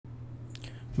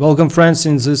Welcome friends,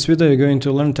 in this video you're going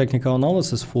to learn technical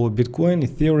analysis for Bitcoin,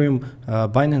 Ethereum,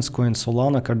 Binance Coin,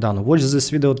 Solana, Cardano. Watch this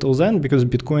video till the end because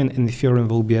Bitcoin and Ethereum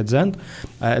will be at the end.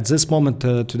 At this moment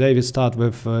today we start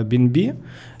with BNB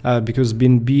because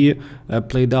BNB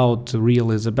played out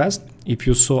really the best. If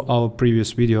you saw our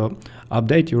previous video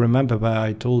update, you remember where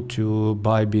I told to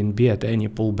buy BNB at any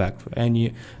pullback,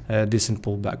 any decent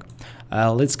pullback.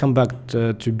 Let's come back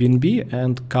to BNB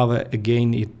and cover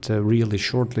again it really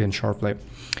shortly and sharply.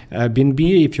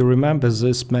 BNB, if you remember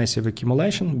this massive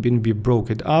accumulation, BNB broke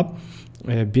it up.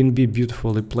 BNB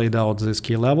beautifully played out this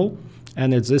key level,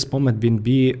 and at this moment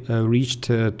BNB reached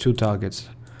two targets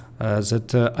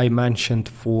that I mentioned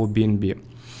for BNB.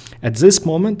 At this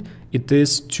moment it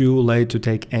is too late to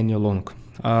take any long.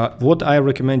 What I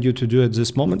recommend you to do at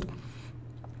this moment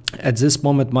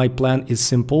my plan is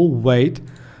simple: wait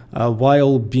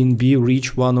while BNB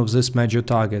reach one of these major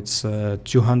targets,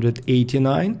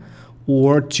 289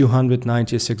 or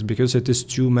 296, because it is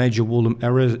two major volume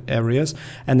areas,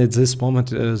 and at this moment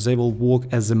they will work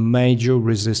as a major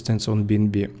resistance on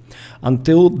BNB.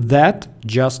 Until that,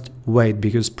 just wait,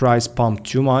 because price pumped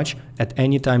too much. At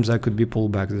any time there could be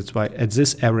pullback. That's why at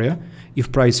this area,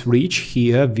 if price reach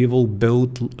here, we will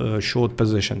build short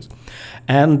positions.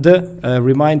 And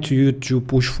remind you to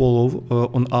push follow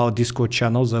on our Discord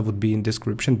channels, that would be in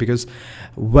description, because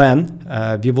when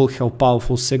we will have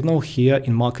powerful signal here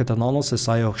in market analysis,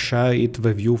 I will share it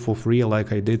with you for free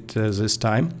like I did this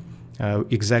time,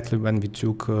 exactly when we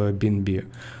took BNB.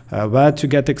 Where to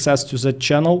get access to that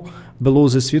channel? Below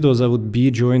this video there would be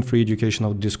join free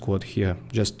educational Discord here.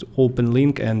 Just open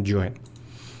link and join.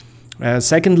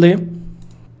 Secondly,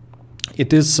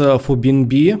 it is for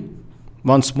BNB,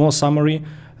 once more summary,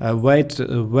 wait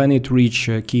when it reach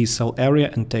key sell area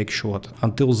and take short.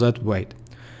 Until that, wait.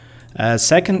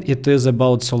 Second, it is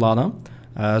about Solana.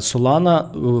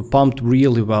 Solana pumped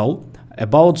really well.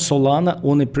 About Solana,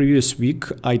 on a previous week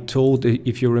I told,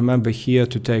 if you remember here,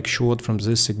 to take short from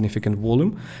this significant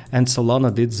volume, and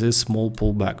Solana did this small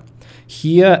pullback.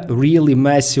 Here really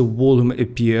massive volume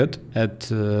appeared at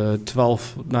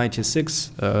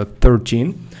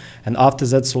 1296.13, and after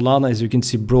that Solana, as you can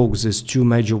see, broke these two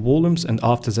major volumes, and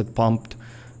after that pumped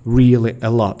really a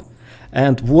lot.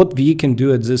 And what we can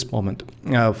do at this moment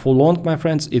for long, my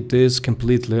friends, it is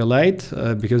completely late,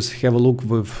 because have a look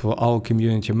with our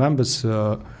community members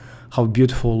how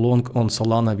beautiful long on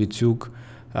Solana we took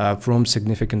from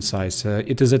significant size.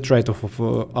 It is a trade-off of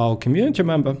our community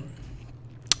member.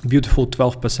 Beautiful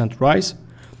 12% rise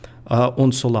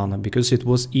on Solana because it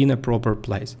was in a proper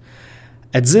place.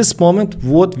 At this moment,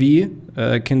 what we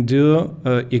can do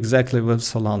exactly with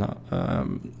Solana,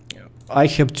 I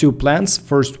have two plans.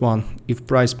 First one, if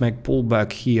price make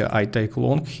pullback here, I take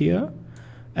long here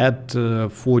at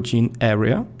 14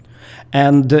 area,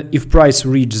 and if price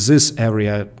reach this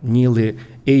area nearly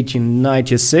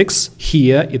 1896,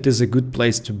 here it is a good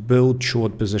place to build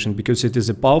short position because it is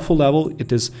a powerful level.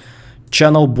 It is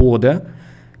channel border.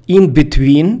 In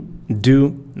between,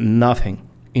 do nothing.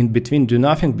 In between, do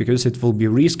nothing, because it will be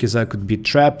risky. There could be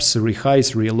traps,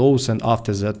 re-highs, re-lows, and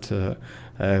after that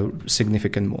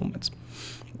significant moments.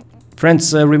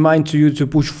 Friends, remind you to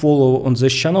push follow on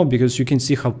this channel, because you can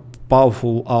see how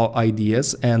powerful our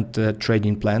ideas and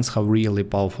trading plans, how really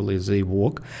powerfully they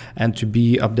work. And to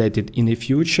be updated in the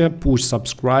future, push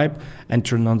subscribe and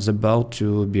turn on the bell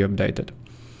to be updated.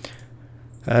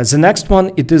 The next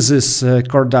one, it is this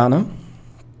Cardano.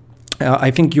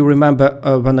 I think you remember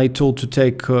when I told to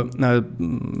take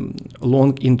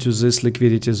long into this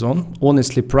liquidity zone.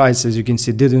 Honestly, price, as you can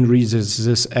see, didn't reach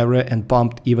this area and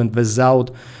pumped even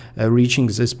without reaching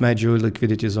this major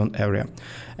liquidity zone area.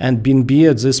 And BNB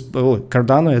at this,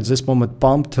 Cardano at this moment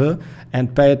pumped,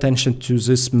 and pay attention to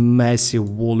this massive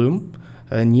volume.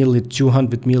 Nearly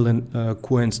 200 million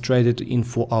coins traded in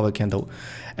 4-hour candle.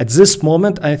 At this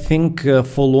moment, I think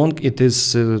for long it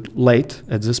is late.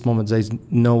 At this moment, there is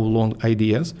no long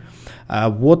ideas.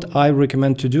 What I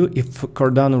recommend to do, if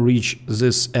Cardano reach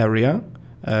this area,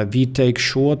 we take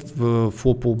short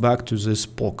for pullback to this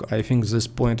POC. I think this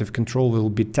point of control will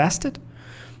be tested.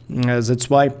 That's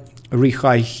why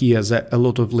re-high here, there a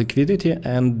lot of liquidity,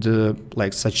 and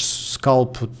like such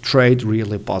scalp trade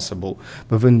really possible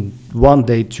within 1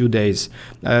 day, 2 days.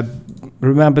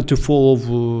 Remember to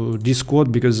follow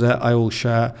Discord, because I will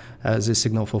share the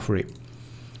signal for free.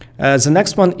 The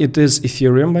next one, it is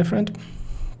Ethereum, my friend.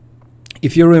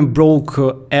 Ethereum broke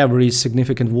every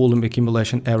significant volume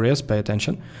accumulation areas. Pay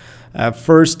attention.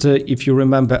 First, if you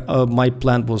remember, my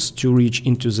plan was to reach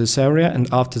into this area, and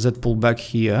after that pull back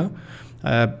here.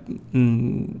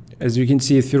 As you can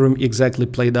see, Ethereum exactly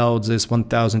played out this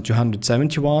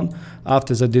 1271.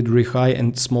 After that did re-high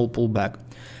and small pullback.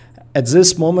 At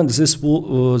this moment, this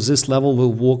level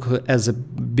will work as a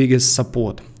biggest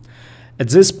support. At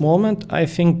this moment, I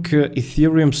think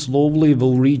Ethereum slowly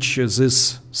will reach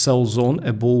this sell zone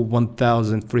above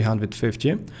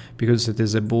 1350 because it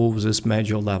is above this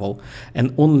major level.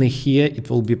 And only here it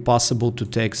will be possible to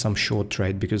take some short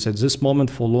trade, because at this moment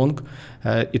for long,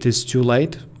 it is too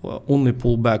late. Only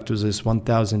pull back to this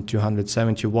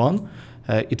 1271.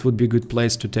 It would be a good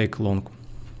place to take long.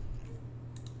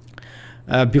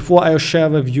 Before I share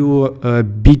with you a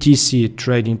BTC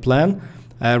trading plan,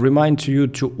 I remind you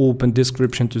to open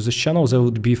description to this channel. There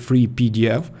would be free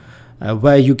PDF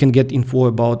where you can get info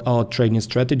about our trading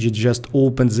strategy. Just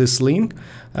open this link,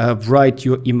 write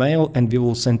your email, and we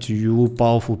will send to you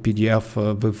powerful PDF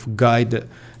with guide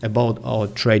about our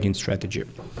trading strategy.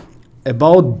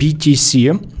 About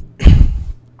BTC,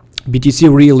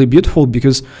 BTC really beautiful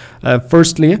because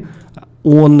firstly,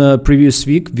 on previous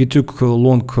week, we took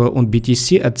long on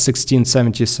BTC at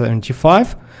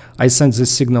 1670.75. I sent this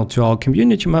signal to our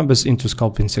community members into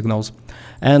scalping signals.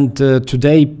 And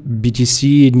today,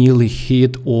 BTC nearly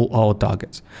hit all our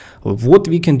targets. What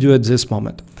we can do at this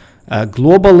moment?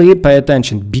 Globally, pay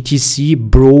attention, BTC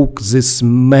broke this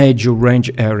major range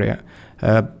area.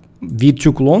 We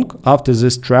took long after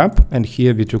this trap, and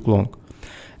here we took long.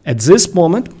 At this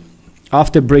moment,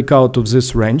 after breakout of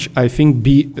this range, I think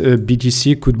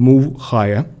BTC could move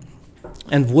higher.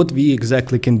 And what we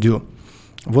exactly can do?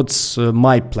 What's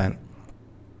my plan?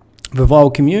 With our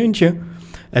community,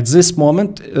 at this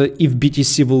moment, if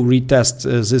BTC will retest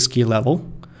this key level,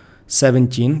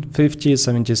 1750,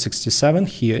 1767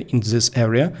 here in this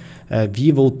area,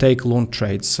 we will take long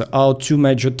trades. Our two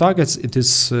major targets, it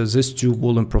is these two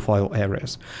volume profile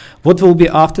areas. What will be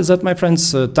after that, my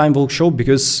friends? Time will show,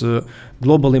 because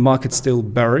globally market still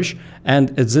bearish,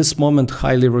 and at this moment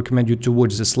highly recommend you to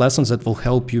watch these lessons that will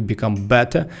help you become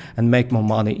better and make more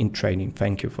money in trading.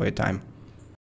 Thank you for your time.